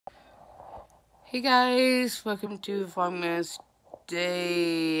Hey guys, welcome to Vlogmas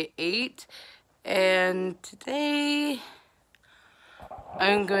Day 8, and today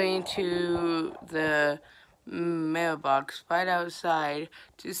I'm going to the mailbox right outside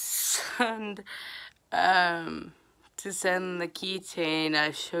to send the keychain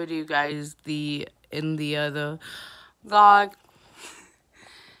I showed you guys in the other vlog.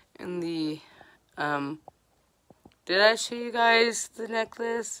 Did I show you guys the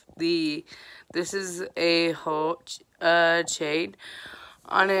necklace? This is a whole chain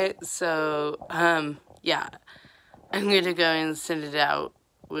on it, so yeah, I'm gonna go and send it out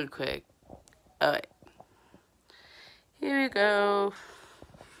real quick. Alright, here we go.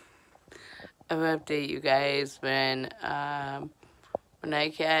 I'll update you guys when I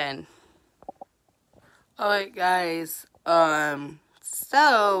can. Alright guys,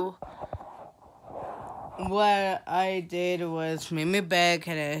 so what I did was made my bed,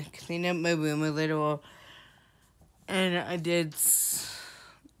 kind of clean up my room a little, and I did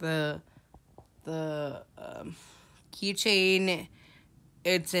the keychain.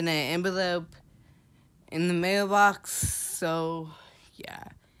 It's in an envelope in the mailbox, so yeah,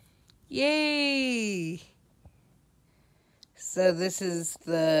 yay! So this is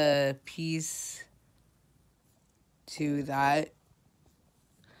the piece to that.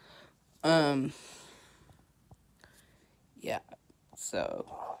 Yeah, so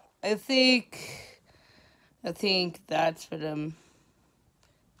I think that's what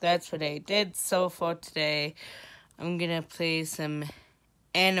I did so far today. I'm gonna play some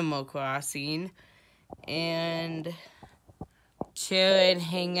Animal Crossing and chill and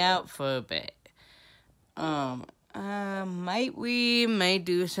hang out for a bit. Might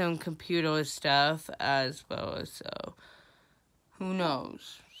do some computer stuff as well, so who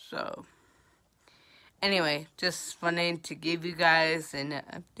knows? So anyway, just wanted to give you guys an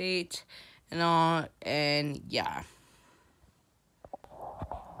update and all, and yeah.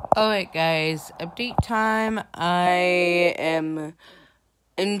 Alright guys, update time. I am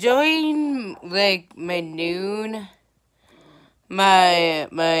enjoying like my noon. My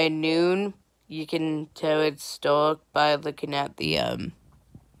noon. You can tell it's dark by looking at the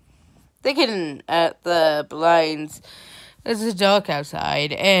blinds. It's dark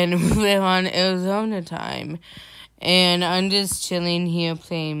outside, and we're on Arizona time. And I'm just chilling here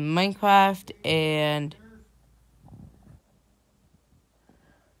playing Minecraft, and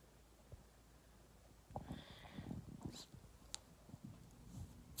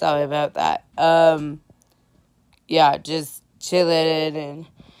sorry about that. Yeah, just chilling and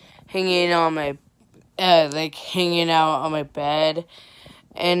hanging on my hanging out on my bed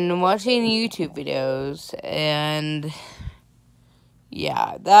and watching YouTube videos, and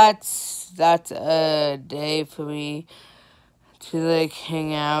yeah, that's a day for me to like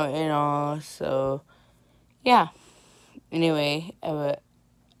hang out and all. So yeah. Anyway, I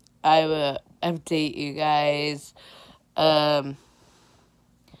will update you guys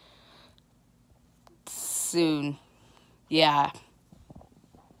soon. Yeah.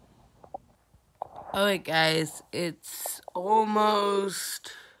 Alright guys, it's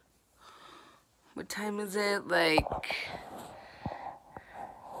almost, what time is it? Like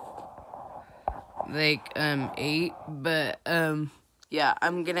 8, but yeah,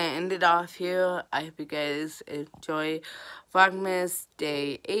 I'm gonna end it off here. I hope you guys enjoy Vlogmas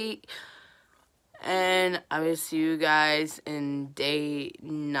Day 8, and I will see you guys in Day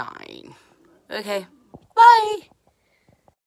 9. Okay, bye!